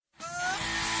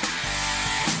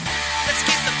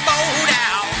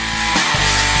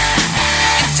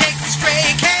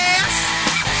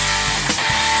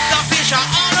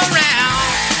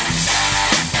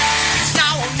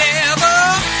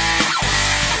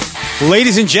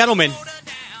Ladies and gentlemen,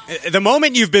 the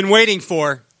moment you've been waiting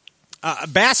for, a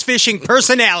bass fishing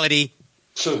personality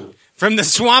from the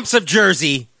swamps of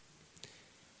Jersey.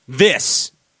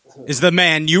 This is the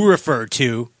man you refer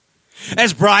to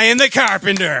as Brian the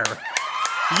Carpenter.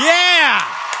 Yeah!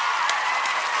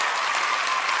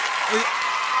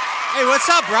 Hey, what's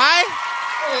up, Brian?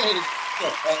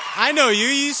 I know you.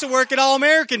 You used to work at All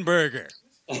American Burger.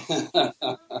 What's going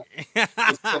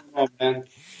on, man?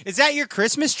 Is that your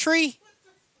Christmas tree?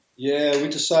 Yeah, we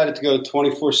decided to go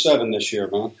 24/7 this year,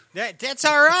 man. That's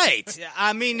all right.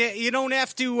 I mean, you don't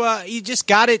have to, you just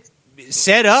got it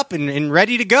set up and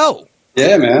ready to go.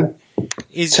 Yeah, man.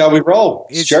 That's how we roll.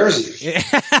 It's Jersey.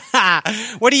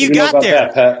 What do you got there?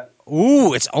 That, Pat?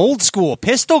 Ooh, it's old school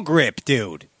pistol grip,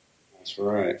 dude. That's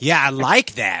right. Yeah, I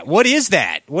like that. What is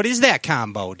that? What is that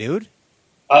combo, dude?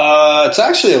 It's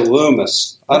actually a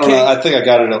Loomis. I don't know. I think I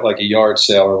got it at like a yard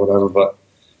sale or whatever, but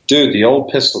dude, the old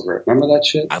pistol grip. Remember that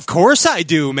shit? Of course I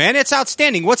do, man. It's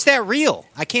outstanding. What's that reel?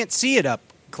 I can't see it up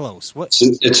close. What?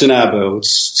 It's an Abu.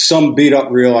 It's some beat up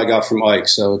reel I got from Ike,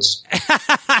 so it's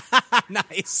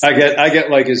nice. I get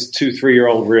like his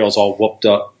 2-3-year-old reels all whooped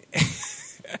up.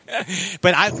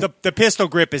 But the pistol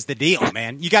grip is the deal,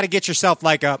 man. You got to get yourself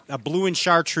like a blue and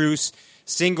chartreuse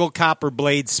single copper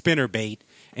blade spinner bait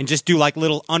and just do like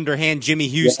little underhand Jimmy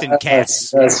Houston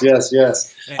casts.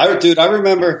 Yes. I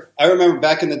remember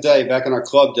back in the day, back in our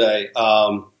club day,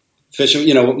 fishing,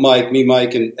 with Mike,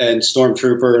 and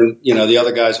Stormtrooper, and the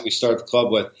other guys that we started the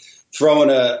club with, throwing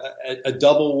a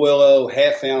double willow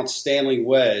half-ounce Stanley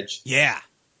wedge. Yeah.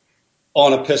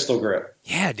 On a pistol grip.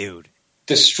 Yeah, dude.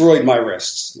 Destroyed my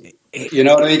wrists. You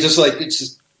know what I mean?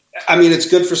 It's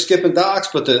good for skipping docks,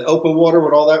 but the open water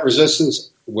with all that resistance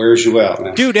wears you out,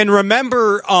 man. Dude, and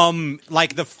remember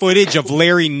like the footage of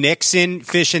Larry Nixon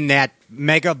fishing that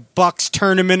Mega Bucks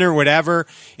tournament or whatever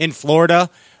in Florida?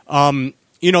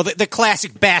 The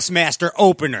classic Bassmaster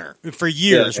opener for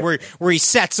years where he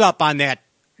sets up on that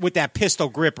with that pistol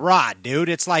grip rod, dude.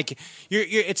 It's like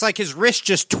it's like his wrist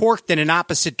just torqued in an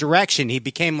opposite direction. He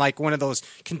became like one of those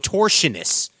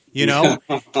contortionists,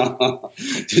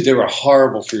 Dude, they were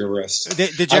horrible for your wrists.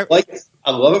 Did you?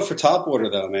 I love it for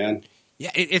topwater, though, man.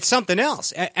 Yeah, it's something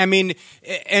else. I mean,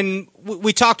 and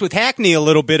we talked with Hackney a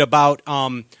little bit about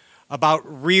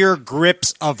rear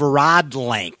grips of rod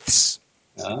lengths.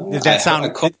 Did that sound? I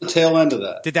caught the tail end of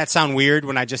that. Did that sound weird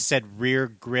when I just said rear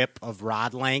grip of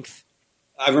rod length?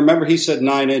 I remember he said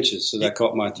 9 inches, so that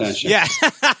caught my attention. Yeah.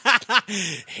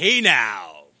 Hey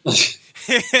now,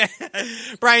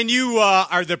 Brian, you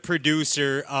are the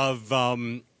producer of,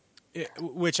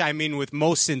 which I mean with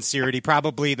most sincerity,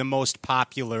 probably the most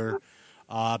popular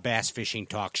bass fishing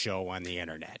talk show on the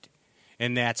internet,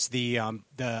 and that's it's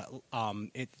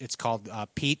called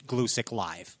Pete Glusick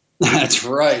Live. That's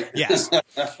right. Yes.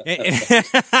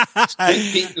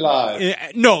 Pete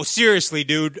Live. No, seriously,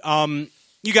 dude.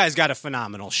 You guys got a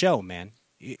phenomenal show, man.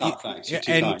 Thanks. You're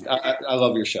too kind. I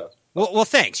love your show. Well,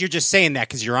 thanks. You're just saying that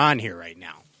because you're on here right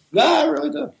now. No, I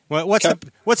really do. What's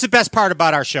the best part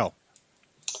about our show?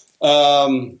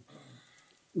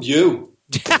 You.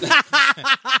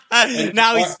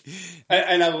 Now he's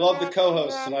and I love the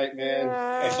co-host tonight, man.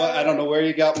 I don't know where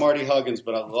you got Marty Huggins,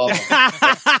 but I love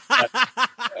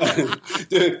him.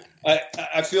 Dude,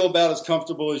 I feel about as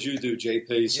comfortable as you do,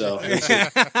 JP. So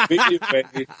me and you,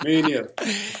 baby. Me and you.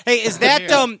 Hey, is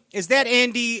that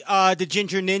Andy the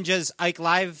Ginger Ninja's Ike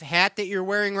Live hat that you're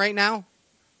wearing right now?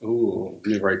 Ooh,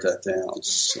 let me write that down.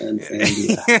 Send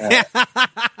Andy a hat.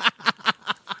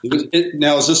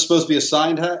 Now, is this supposed to be a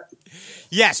signed hat?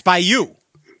 Yes, by you.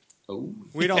 Oh,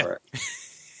 we don't. Right.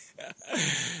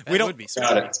 We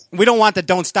don't want the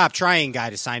 "Don't Stop Trying" guy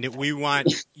to sign it. We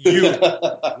want you.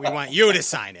 We want you to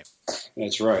sign it.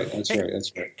 That's right. That's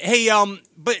right. Hey,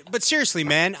 but seriously,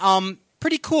 man,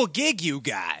 pretty cool gig you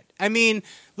got. I mean,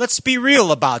 let's be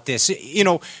real about this.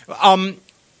 And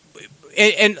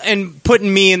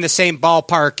putting me in the same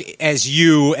ballpark as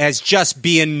you, as just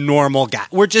being normal guy.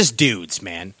 We're just dudes,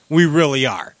 man. We really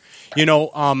are.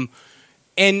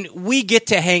 And we get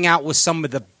to hang out with some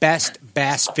of the best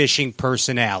bass fishing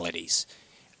personalities.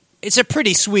 It's a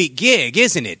pretty sweet gig,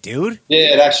 isn't it, dude?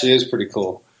 Yeah, it actually is pretty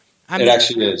cool. It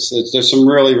actually is. There's some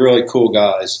really, really cool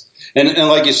guys. And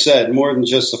like you said, more than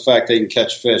just the fact they can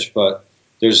catch fish, but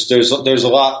there's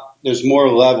more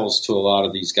levels to a lot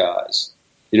of these guys.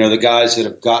 The guys that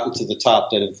have gotten to the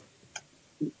top, that have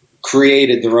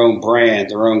created their own brand,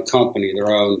 their own company,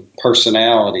 their own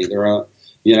personality, their own.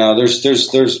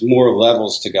 There's more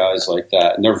levels to guys like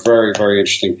that, and they're very, very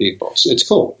interesting people. It's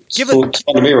cool. It's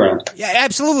fun to be around. Yeah,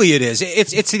 absolutely, it is.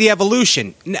 It's the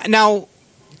evolution. Now,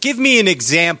 give me an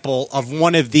example of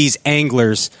one of these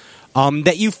anglers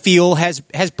that you feel has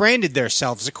branded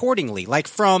themselves accordingly? Like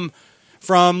from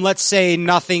let's say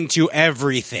nothing to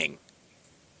everything.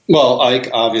 Well, Ike,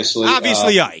 obviously.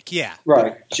 Ike, yeah.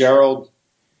 Right. Gerald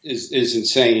is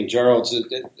insane. Gerald's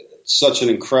such an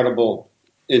incredible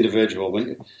individual.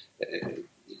 When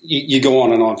you go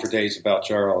on and on for days about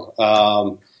Gerald.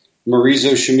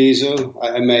 Marizo Shimizu,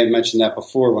 I may have mentioned that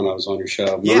before when I was on your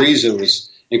show. Yeah. Marizo was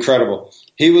incredible.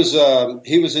 He was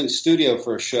in studio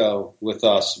for a show with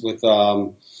us with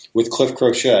Cliff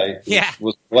Crochet. Yeah, it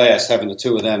was a blast having the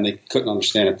two of them. They couldn't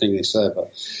understand a thing they said, but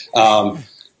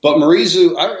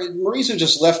Marizo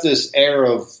just left this air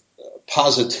of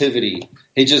positivity.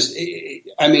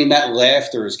 That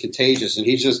laughter is contagious, and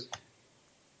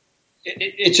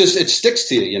it sticks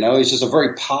to you. You know, he's just a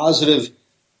very positive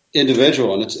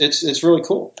individual, and it's really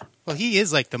cool. Well, he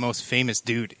is like the most famous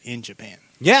dude in Japan.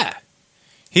 Yeah,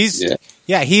 he's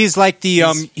like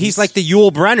the he's like the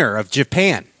Yul Brynner of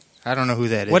Japan. I don't know who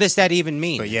that is. What does that even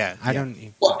mean? But I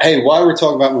don't. Well, hey, while we're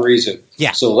talking about Marizo,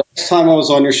 yeah. So last time I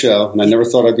was on your show, and I never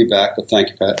thought I'd be back, but thank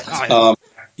you, Pat.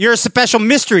 You're a special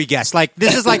mystery guest. Like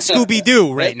this is like Scooby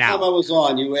Doo right now. Last time I was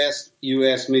on, you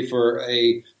asked me for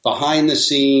a behind the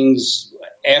scenes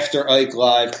After Ike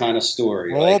Live kind of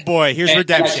story. Oh boy, here's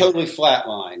redemption. And I totally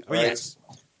flatlined. Right?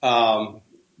 Oh, yes.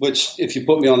 Which, if you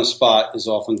put me on the spot, is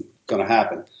often going to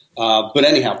happen. But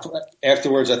anyhow,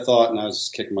 afterwards I thought, and I was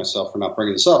kicking myself for not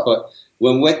bringing this up, but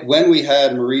when we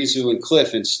had Marizo and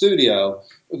Cliff in studio,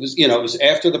 it was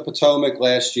after the Potomac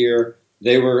last year.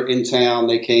 They were in town.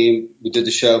 They came. We did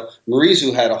the show.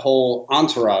 Marizo had a whole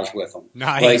entourage with him.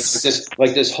 Nice.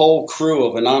 Like this whole crew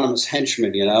of anonymous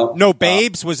henchmen, you know. No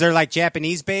babes? Was there like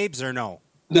Japanese babes or no?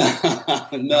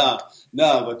 No.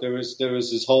 But there was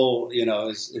his whole,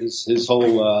 his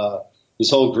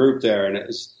whole group there, and it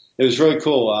was really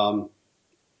cool.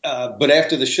 But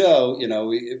after the show,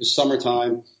 it was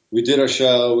summertime. We did our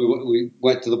show. We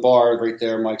went to the bar right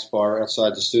there, Mike's bar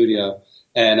outside the studio.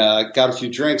 And got a few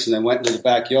drinks, and then went into the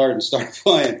backyard and started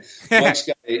playing. Mike's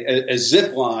got a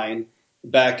zip line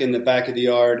back in the back of the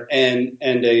yard, and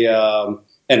a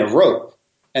rope.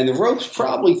 And the rope's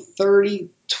probably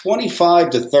 25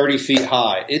 to 30 feet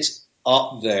high. It's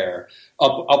up there,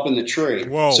 up in the tree.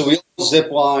 Whoa. So we all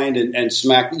zip lined and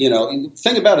smacked. The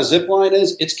thing about a zip line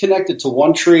is it's connected to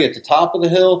one tree at the top of the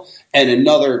hill and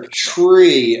another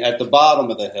tree at the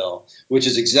bottom of the hill, which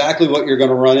is exactly what you're going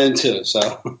to run into. So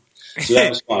that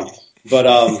was fun, but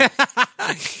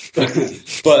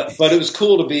but it was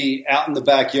cool to be out in the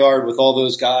backyard with all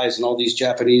those guys and all these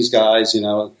Japanese guys. It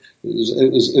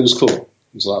was cool. It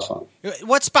was a lot of fun.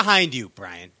 What's behind you,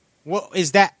 Brian? What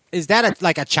is that? Is that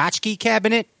like a tchotchke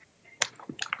cabinet?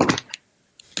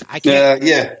 I can't.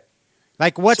 Yeah.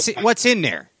 Like what's in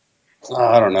there?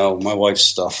 I don't know. My wife's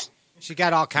stuff. She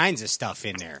got all kinds of stuff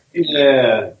in there.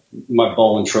 Yeah, my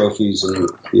bowling trophies and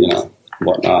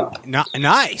whatnot.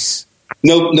 Nice.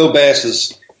 No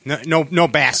basses. No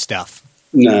bass stuff.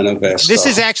 No bass. This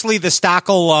stuff. is actually the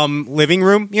Stockel living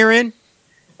room you're in.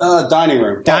 Dining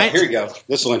room. Here you go.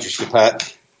 This will interest you,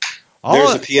 Pat.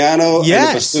 There's a piano.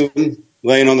 Yes. And a bassoon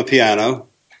laying on the piano.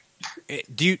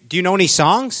 Do you know any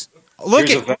songs?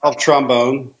 Here's a valve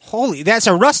trombone. Holy, that's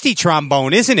a rusty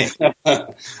trombone, isn't it?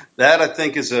 That I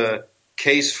think is a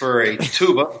case for a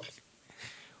tuba.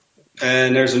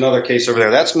 And there's another case over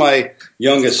there. That's my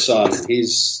youngest son.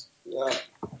 He's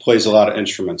plays a lot of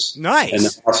instruments. Nice. And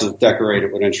the house is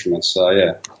decorated with instruments. So,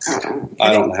 yeah.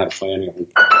 I don't know how to play any of them.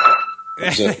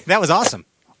 That was awesome.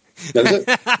 That was it.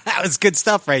 That was good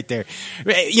stuff right there.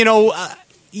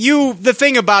 The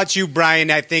thing about you,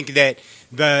 Brian, I think that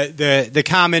the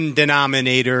common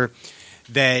denominator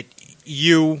that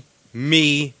you,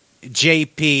 me,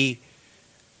 JP,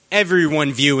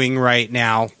 everyone viewing right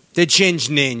now, the Ginge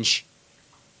Ninja,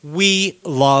 we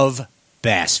love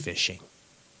bass fishing.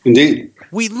 Indeed.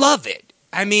 We love it.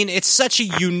 I mean, it's such a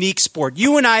unique sport.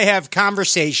 You and I have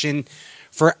conversation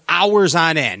for hours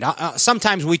on end.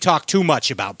 Sometimes we talk too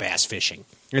much about bass fishing.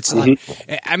 It's like,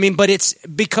 but it's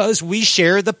because we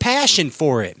share the passion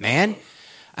for it, man.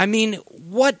 I mean,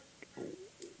 what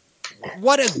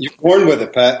a... You're born with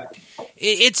it, Pat.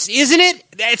 Isn't it?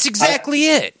 That's exactly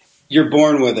it. You're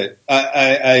born with it.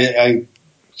 I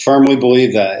firmly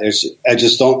believe that.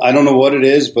 I don't know what it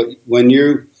is, but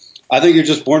I think you're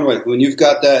just born with it. When you've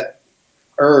got that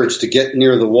urge to get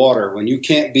near the water, when you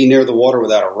can't be near the water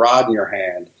without a rod in your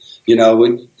hand,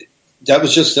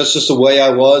 that's just the way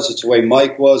I was. It's the way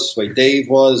Mike was. It's the way Dave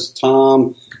was,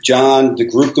 Tom, John, the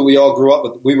group that we all grew up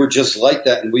with. We were just like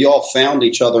that, and we all found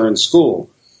each other in school,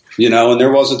 and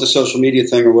there wasn't the social media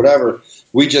thing or whatever.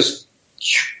 We just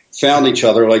found each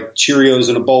other like Cheerios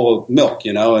in a bowl of milk,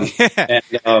 and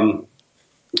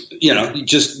you're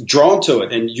just drawn to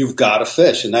it, and you've got to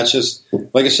fish. And that's just,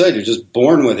 like I said, you're just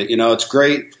born with it. It's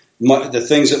great. The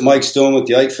things that Mike's doing with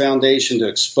the Ike Foundation to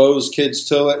expose kids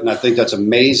to it, and I think that's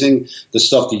amazing. The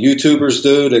stuff the YouTubers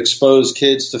do to expose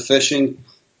kids to fishing,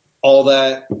 all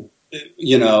that,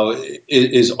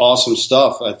 is awesome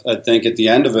stuff. I think at the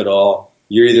end of it all,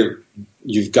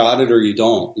 you've got it or you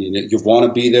don't. You want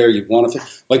to be there. You want to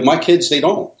fish. Like my kids, they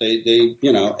don't. They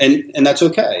and that's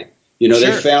okay. Sure.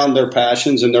 They found their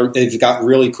passions, and they've got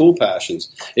really cool passions.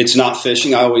 It's not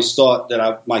fishing. I always thought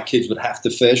that my kids would have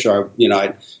to fish, or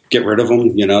I'd get rid of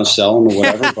them, sell them or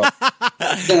whatever.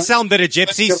 But sell them to the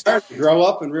gypsies. Grow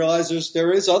up and realize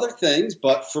there is other things.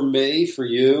 But for me, for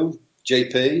you,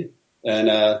 JP, and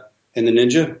the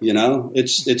Ninja,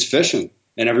 it's fishing,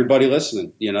 and everybody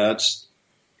listening. That's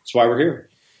why we're here.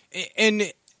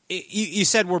 And you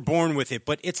said we're born with it,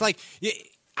 but it's like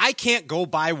I can't go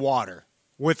by water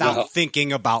without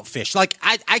thinking about fish. Like,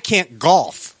 I can't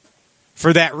golf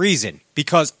for that reason,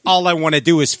 because all I want to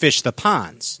do is fish the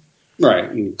ponds. Right,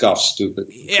 and golf's stupid.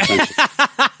 Yeah.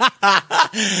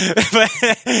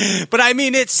 but I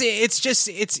mean,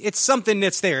 it's something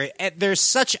that's there. There's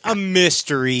such a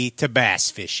mystery to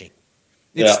bass fishing.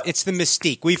 It's the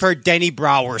mystique. We've heard Denny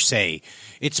Brower say,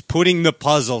 it's putting the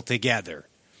puzzle together.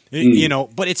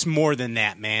 But it's more than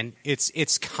that, man.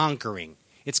 It's conquering.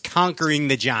 It's conquering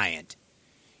the giant.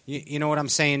 You know what I'm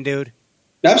saying, dude?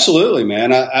 Absolutely,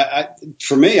 man.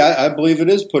 For me, I believe it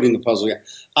is putting the puzzle together.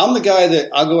 I'm the guy that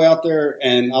I'll go out there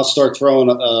and I'll start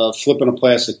flipping a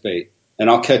plastic bait, and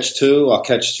I'll catch 2, I'll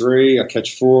catch 3, I'll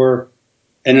catch 4,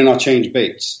 and then I'll change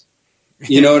baits.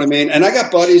 You know what I mean? And I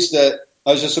got buddies that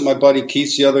I was just with my buddy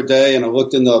Keith the other day, and I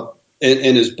looked in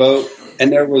his boat,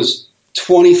 and there was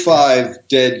 25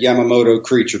 dead Yamamoto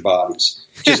creature bodies,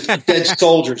 just dead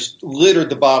soldiers littered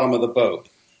the bottom of the boat,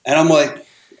 and I'm like.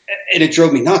 And it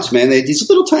drove me nuts, man. They had these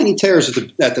little tiny tears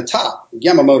at the top.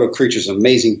 Yamamoto creature's an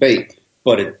amazing bait,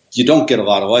 but you don't get a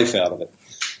lot of life out of it.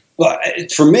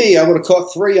 But for me, I would have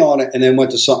caught 3 on it and then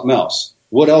went to something else.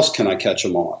 What else can I catch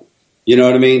them on? You know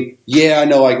what I mean? Yeah, I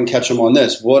know I can catch them on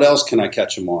this. What else can I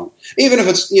catch them on? Even if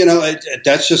it's,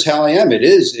 that's just how I am.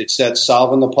 It's that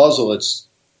solving the puzzle. It's,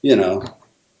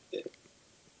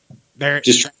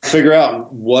 just trying to figure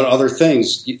out what other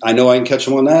things. I know I can catch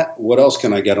them on that. What else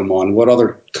can I get them on? What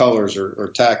other colors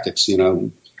or tactics,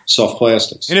 soft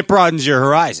plastics? And it broadens your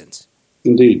horizons.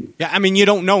 Indeed. Yeah, I mean, you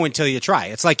don't know until you try.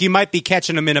 It's like you might be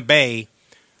catching them in a bay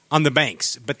on the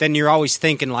banks, but then you're always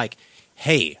thinking like,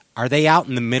 hey, are they out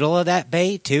in the middle of that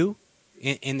bay too?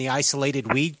 In the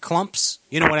isolated weed clumps?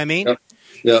 You know what I mean?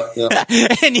 Yep. Yeah.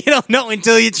 And you don't know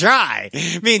until you try.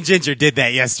 Me and Ginger did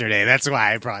that yesterday. That's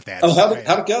why I brought that. Oh, how'd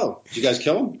it go? Did you guys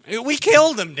kill him? We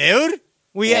killed him, dude.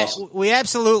 Awesome. We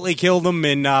absolutely killed him,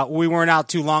 and we weren't out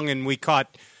too long, and we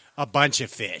caught a bunch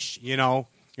of fish. Awesome.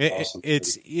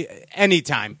 It's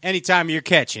anytime you're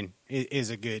catching is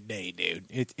a good day, dude.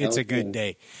 It's a good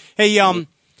day. Hey,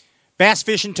 bass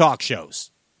fishing talk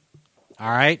shows. All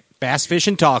right, bass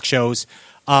fishing talk shows.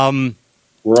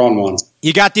 We're on one.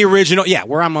 You got the original. Yeah,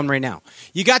 we're on one right now.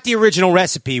 You got the original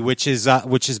recipe, which is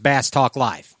Bass Talk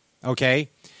Live. Okay,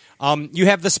 you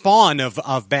have the spawn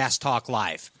of Bass Talk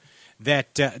Live,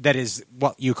 that is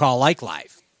what you call like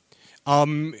live.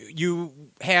 You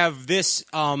have this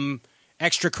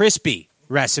extra crispy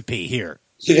recipe here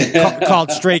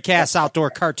called Stray Cats Outdoor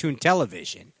Cartoon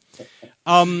Television.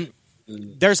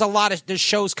 There's there's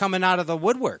shows coming out of the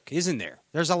woodwork, isn't there?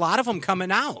 There's a lot of them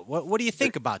coming out. What do you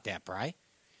think about that, Bri?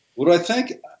 What do I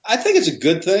think? I think it's a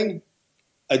good thing.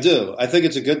 I do. I think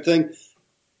it's a good thing.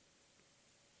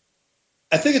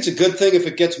 I think it's a good thing if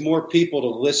it gets more people to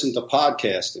listen to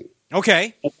podcasting.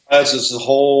 Okay. This is the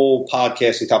whole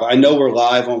podcasting topic. I know we're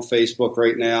live on Facebook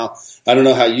right now. I don't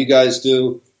know how you guys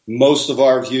do. Most of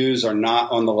our views are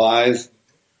not on the live.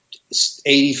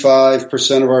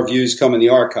 85% of our views come in the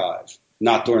archive,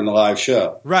 not during the live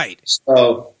show. Right.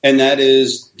 So, and that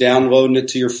is downloading it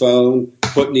to your phone,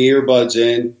 putting the earbuds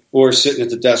in, or sitting at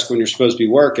the desk when you're supposed to be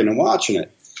working and watching it.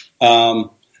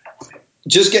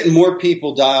 Just getting more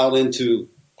people dialed into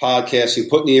podcasting,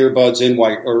 putting the earbuds in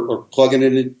or plugging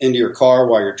it into your car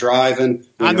while you're driving.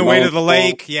 On the way to the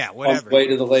lake. Yeah, whatever. On the way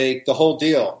to the lake, the whole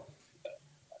deal.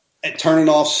 And turning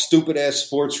off stupid-ass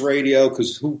sports radio,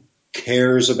 because who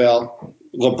cares about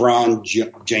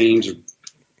LeBron James or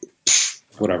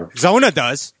whatever? Zona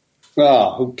does.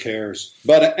 Oh, who cares?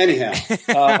 But anyhow,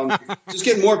 just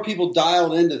getting more people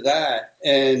dialed into that,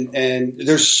 and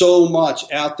there's so much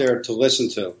out there to listen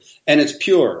to, and it's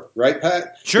pure, right,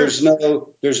 Pat? Sure. There's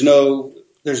no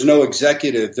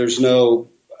executive, there's no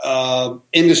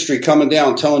industry coming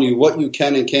down telling you what you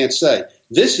can and can't say.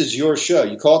 This is your show.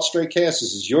 You call it Straight Cast.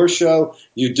 This is your show.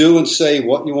 You do and say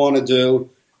what you want to do.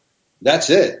 That's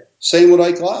it. Same with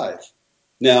Ike Live.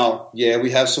 Now, yeah,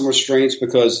 we have some restraints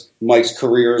because Mike's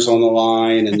career is on the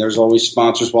line and there's always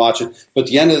sponsors watching. But at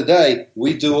the end of the day,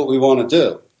 we do what we want to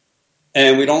do.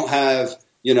 And we don't have,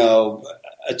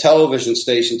 a television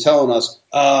station telling us,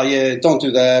 oh, yeah, don't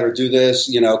do that or do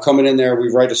this. Coming in there,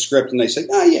 we write a script and they say,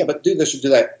 oh, yeah, but do this or do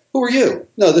that. Who are you?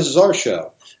 No, this is our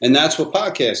show. And that's what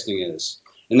podcasting is.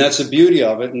 And that's the beauty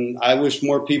of it. And I wish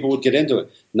more people would get into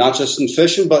it, not just in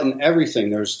fishing, but in everything.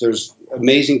 There's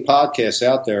amazing podcasts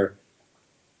out there.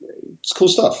 It's cool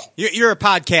stuff. You're a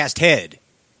podcast head.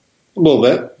 A little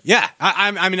bit. Yeah.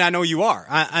 I mean, I know you are.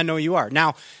 I know you are.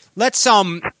 Now, let's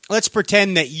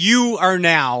pretend that you are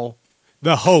now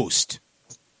the host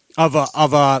of a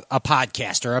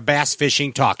podcast or a bass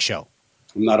fishing talk show.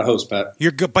 I'm not a host, Pat.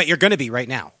 You're good, but you're going to be right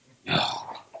now.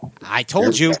 I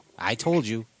told you.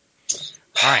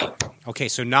 All right. Okay,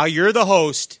 so now you're the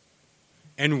host,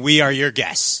 and we are your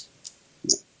guests.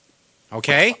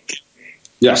 Okay?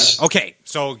 Yes. Okay,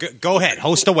 so go ahead.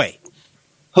 Host away.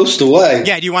 Host away?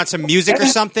 Yeah, do you want some music or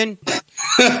something?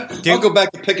 I'll go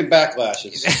back to picking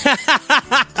backlashes.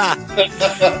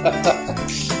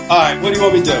 All right, what do you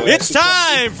want me to do? It's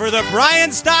time for the Brian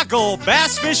Stockel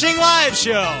Bass Fishing Live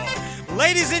Show.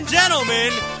 Ladies and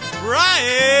gentlemen,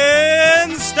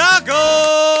 Brian Stockel.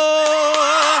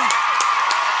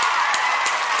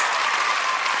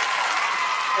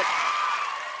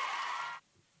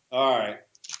 All right.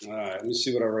 Let me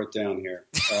see what I wrote down here.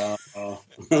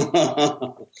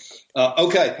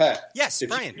 Okay, Pat. Yes, if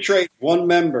Brian. You trade one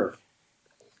member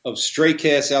of Straight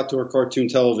Cast Outdoor Cartoon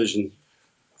Television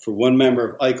for one member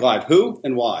of Ike Live, who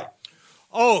and why?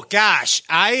 Oh gosh,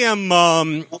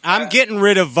 I'm getting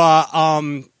rid of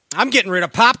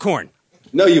Popcorn.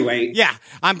 No, you ain't. Yeah,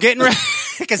 I'm getting rid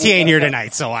because he ain't here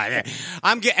tonight. So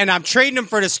I'm trading him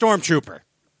for the Stormtrooper.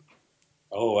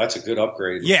 Oh, that's a good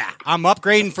upgrade. Yeah, I'm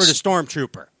upgrading for the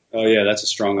Stormtrooper. Oh yeah, that's a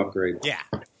strong upgrade. Yeah,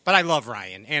 but I love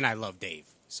Ryan and I love Dave.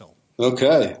 So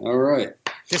okay, all right.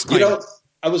 Disclaimer.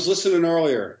 I was listening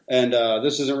earlier, and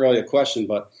this isn't really a question,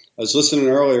 but I was listening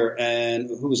earlier, and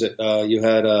who was it? You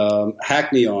had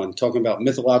Hackney on talking about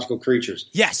mythological creatures.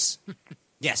 Yes.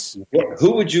 Yes.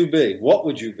 Who would you be? What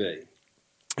would you be?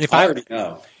 I already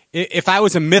know. If I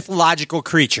was a mythological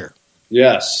creature.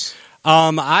 Yes.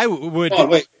 I would. Oh,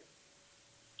 wait.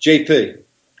 JP.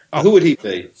 Oh. Who would he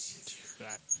be?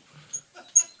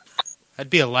 I'd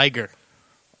be a liger.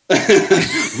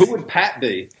 Who would Pat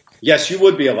be? Yes, you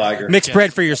would be a liger. Mixed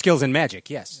bread for your skills in magic,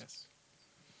 yes.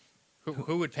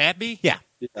 Who would Pat be? Yeah.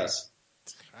 Yes.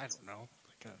 I don't know.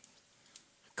 Like a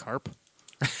carp?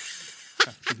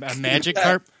 A magic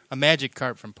carp? A magic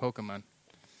carp from Pokemon.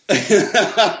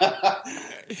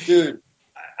 Dude,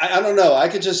 I don't know. I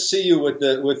could just see you with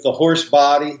the horse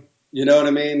body. You know what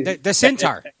I mean? The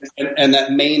centaur. And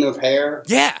that mane of hair.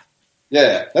 Yeah.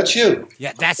 Yeah, that's you.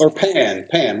 Yeah, that's or Pan.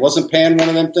 Pan. Wasn't Pan one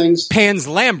of them things? Pan's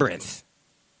Labyrinth.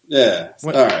 Yeah.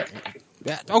 All right.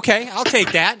 Okay, I'll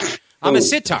take that. I'm a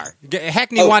sitar.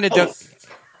 Hackney wanted to.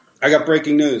 I got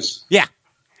breaking news. Yeah.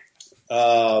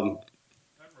 I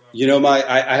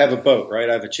have a boat, right?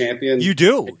 I have a Champion. You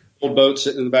do. Old boat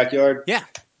sitting in the backyard. Yeah.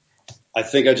 I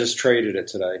think I just traded it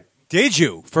today. Did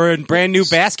you for a brand new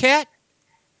Bass Cat?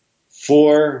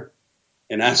 For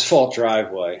an asphalt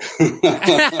driveway.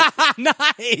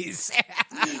 Nice.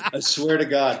 I swear to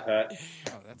God, Pat.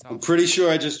 I'm pretty sure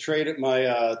I just traded my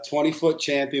 20-foot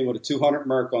Champion with a 200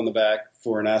 Merc on the back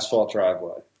for an asphalt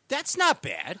driveway. That's not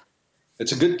bad.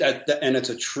 It's a good, and it's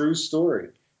a true story.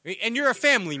 And you're a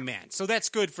family man, so that's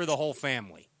good for the whole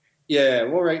family. Yeah.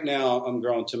 Well, right now I'm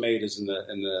growing tomatoes in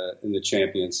the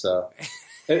Champion, so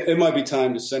it might be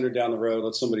time to send her down the road.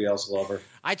 Let somebody else love her.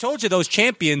 I told you those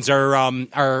Champions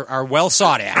are well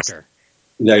sought after.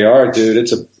 They are, dude.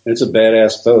 It's a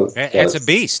badass boat. It's a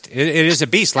beast. It is a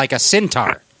beast, like a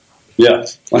centaur. Yeah,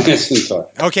 like a centaur.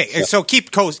 Okay, yeah. So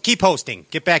keep hosting.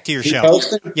 Get back to your show.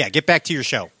 Hosting? Yeah, get back to your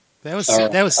show. That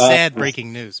was sad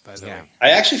breaking news, by the way.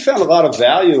 I actually found a lot of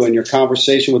value in your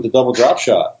conversation with the double drop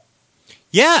shot.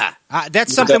 Yeah,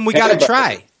 that's something we got to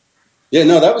try. Yeah,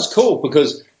 no, that was cool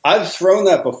because I've thrown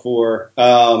that before,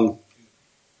 and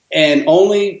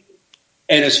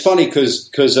it's funny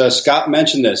because Scott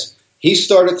mentioned this. He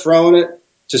started throwing it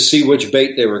to see which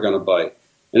bait they were going to bite,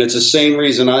 and it's the same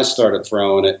reason I started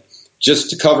throwing it, just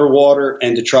to cover water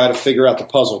and to try to figure out the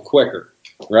puzzle quicker,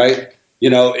 right?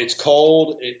 It's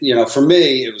cold. For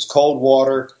me, it was cold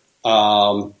water.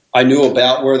 I knew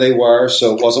about where they were,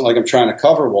 so it wasn't like I'm trying to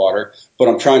cover water, but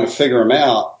I'm trying to figure them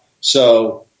out.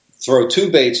 So throw two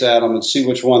baits at them and see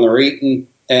which one they're eating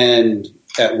and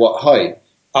at what height.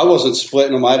 I wasn't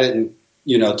splitting them. I didn't,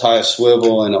 tie a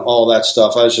swivel and all that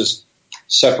stuff. I was just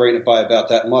separating it by about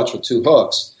that much with 2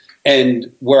 hooks.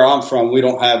 And where I'm from, we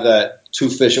don't have that 2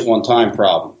 fish at one time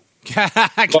problem.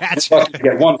 Gotcha. You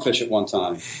get 1 fish at one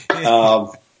time.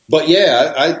 But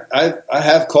yeah, I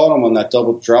have caught them on that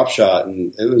double drop shot,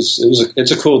 and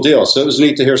it's a cool deal. So it was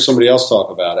neat to hear somebody else talk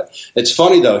about it. It's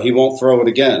funny though, he won't throw it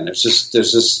again. There's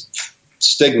this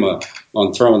stigma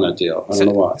on throwing that deal. I don't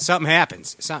know why. Something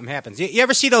happens. You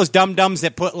ever see those dum-dums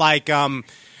that put like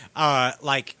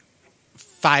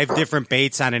 5 different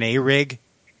baits on an A-rig?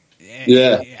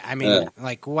 Yeah. I mean,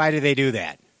 why do they do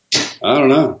that? I don't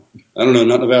know. I don't know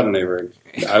nothing about an A-rig.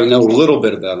 I know a little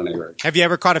bit about an A-rig. Have you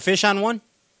ever caught a fish on one?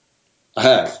 I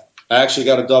have. I actually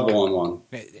got a double on one.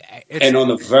 And on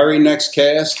the very next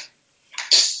cast,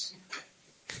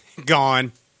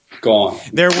 gone.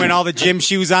 There went all the gym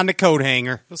shoes on the coat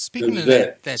hanger. Well, speaking of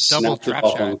that double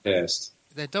drop shot,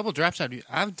 that double drop shot,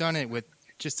 I've done it with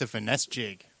just a finesse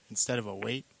jig instead of a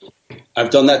weight.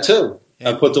 I've done that too. Yeah.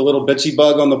 I put the little bitsy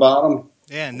bug on the bottom.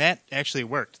 Yeah, and that actually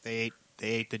worked. They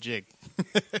ate the jig.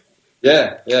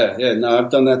 Yeah. No, I've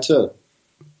done that too.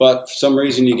 But for some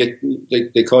reason,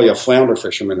 they call you a flounder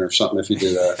fisherman or something if you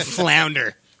do that.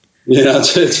 Flounder.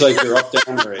 It's like you're up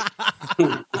down rate.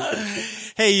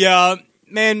 Hey,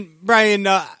 man, Brian,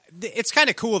 it's kind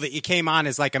of cool that you came on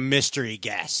as like a mystery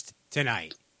guest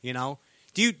tonight. Do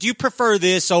you prefer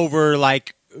this over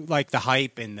like the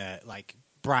hype and the like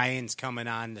Brian's coming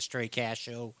on the Stray Cast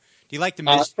show? Do you like the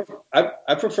mystery?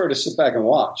 I prefer to sit back and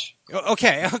watch.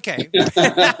 Okay.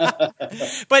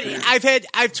 But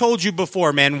I've told you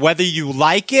before, man, whether you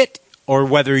like it or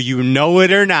whether you know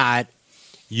it or not,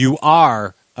 you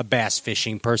are a bass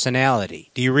fishing personality.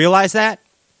 Do you realize that?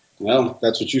 Well,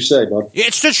 that's what you say, bud.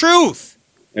 It's the truth.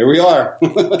 Here we are.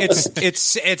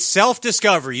 It's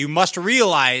self-discovery. You must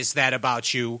realize that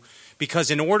about you,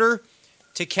 because in order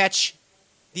to catch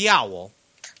the owl,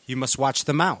 you must watch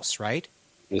the mouse, right?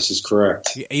 This is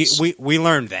correct. We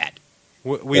learned that.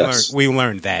 We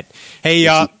learned that.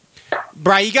 Hey,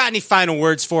 Brian, you got any final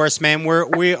words for us, man?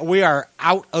 We are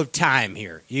out of time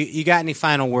here. You got any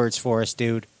final words for us,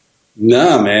 dude?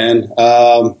 No, man.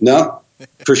 No.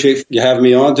 Appreciate you having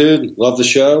me on, dude. Love the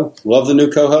show. Love the new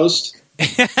co-host.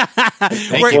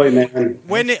 Boy, man.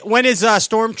 When is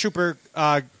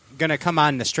Stormtrooper gonna come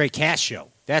on the Stray Cast show?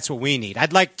 That's what we need.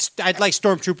 I'd like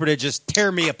Stormtrooper to just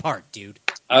tear me apart, dude.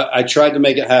 I tried to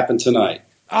make it happen tonight.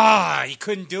 You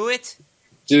couldn't do it?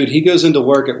 Dude, he goes into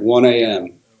work at 1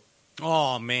 a.m.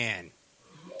 Oh, man.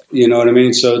 You know what I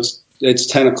mean? So it's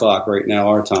 10 o'clock right now,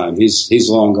 our time. He's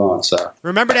long gone, so.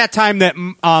 Remember that time that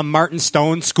Martin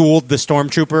Stone schooled the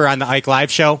Stormtrooper on the Ike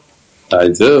Live show? I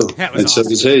do. That was awesome. So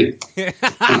does he.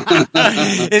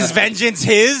 Is vengeance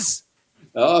his?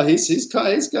 Oh, he's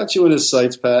got you in his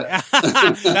sights, Pat.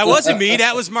 That wasn't me.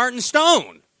 That was Martin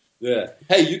Stone. Yeah.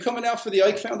 Hey, you coming out for the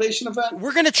Ike Foundation event?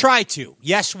 We're going to try to.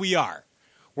 Yes, we are.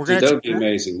 That would be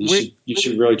amazing. You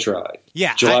should really try.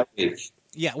 Yeah. July 8th.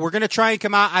 Yeah, we're going to try and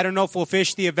come out. I don't know if we'll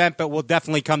fish the event, but we'll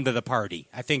definitely come to the party.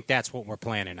 I think that's what we're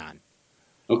planning on.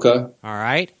 Okay. All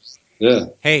right. Yeah.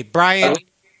 Hey, Brian.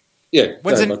 Yeah.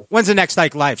 When's the next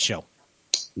Ike Live show?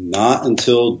 Not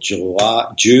until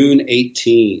June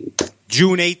 18.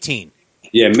 June 18.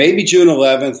 Yeah, maybe June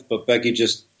 11th, but Becky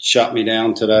just shot me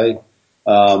down today.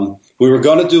 We were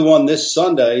going to do one this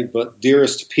Sunday, but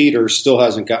dearest Peter still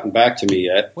hasn't gotten back to me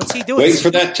yet. What's he doing? Waiting for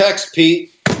that text,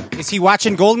 Pete. Is he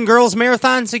watching Golden Girls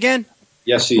marathons again?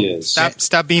 Yes, he is.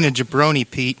 Stop being a jabroni,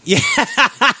 Pete. Yeah.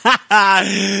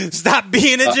 Stop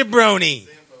being a jabroni.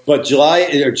 But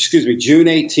June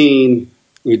 18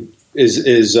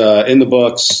 is in the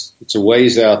books. It's a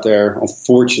ways out there,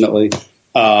 unfortunately.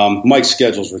 Mike's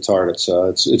schedule's retarded, so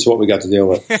it's what we got to deal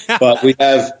with. But we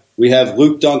have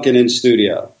Luke Duncan in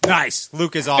studio. Nice.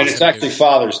 Luke is awesome. And it's actually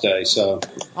Father's Day, so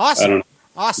awesome. I don't know.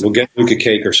 Awesome. We'll get Luke a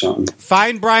cake or something.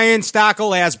 Find Brian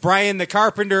Stockel as Brian the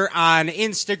Carpenter on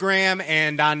Instagram,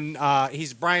 and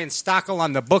he's Brian Stockel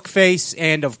on the Bookface,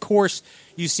 and of course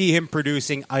you see him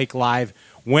producing Ike Live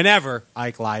whenever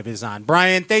Ike Live is on.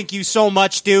 Brian, thank you so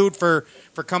much, dude, for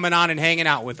coming on and hanging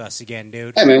out with us again,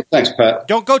 dude. Hey, man. Thanks, Pat.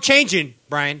 Don't go changing,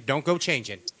 Brian. Don't go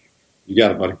changing. You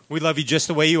got it, buddy. We love you just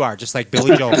the way you are, just like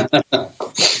Billy Joel. All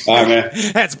right, man.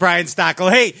 That's Brian Stockel.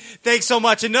 Hey, thanks so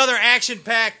much. Another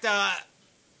action-packed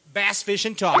bass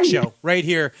fishing talk show right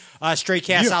here, Stray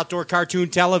Cast Outdoor Cartoon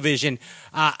Television.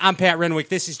 I'm Pat Renwick.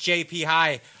 This is JP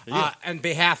High. On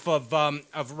behalf of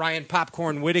Ryan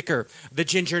Popcorn Whitaker, the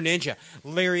Ginger Ninja,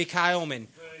 Larry Kyleman,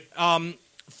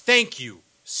 thank you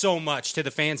so much to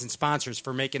the fans and sponsors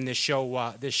for making this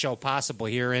show possible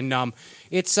here. And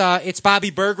it's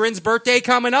Bobby Berggren's birthday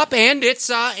coming up, and it's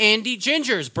Andy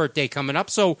Ginger's birthday coming up.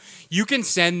 So you can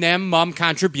send them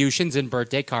contributions and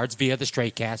birthday cards via the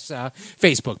Straightcast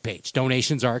Facebook page.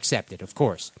 Donations are accepted, of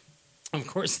course. Of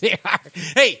course they are.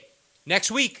 Hey,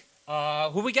 next week,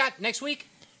 who we got next week?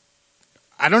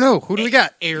 I don't know. Who do we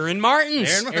got? Aaron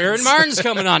Martins. Aaron Martins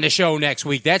coming on the show next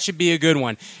week. That should be a good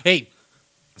one. Hey,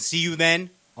 see you then.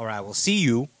 All right, we'll see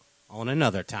you on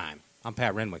another time. I'm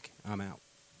Pat Renwick. I'm out.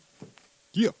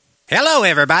 Yeah. Hello,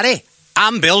 everybody.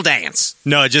 I'm Bill Dance.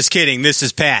 No, just kidding. This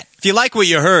is Pat. If you like what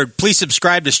you heard, please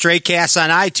subscribe to Straightcast on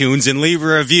iTunes and leave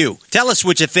a review. Tell us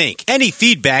what you think. Any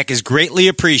feedback is greatly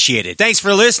appreciated. Thanks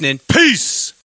for listening. Peace.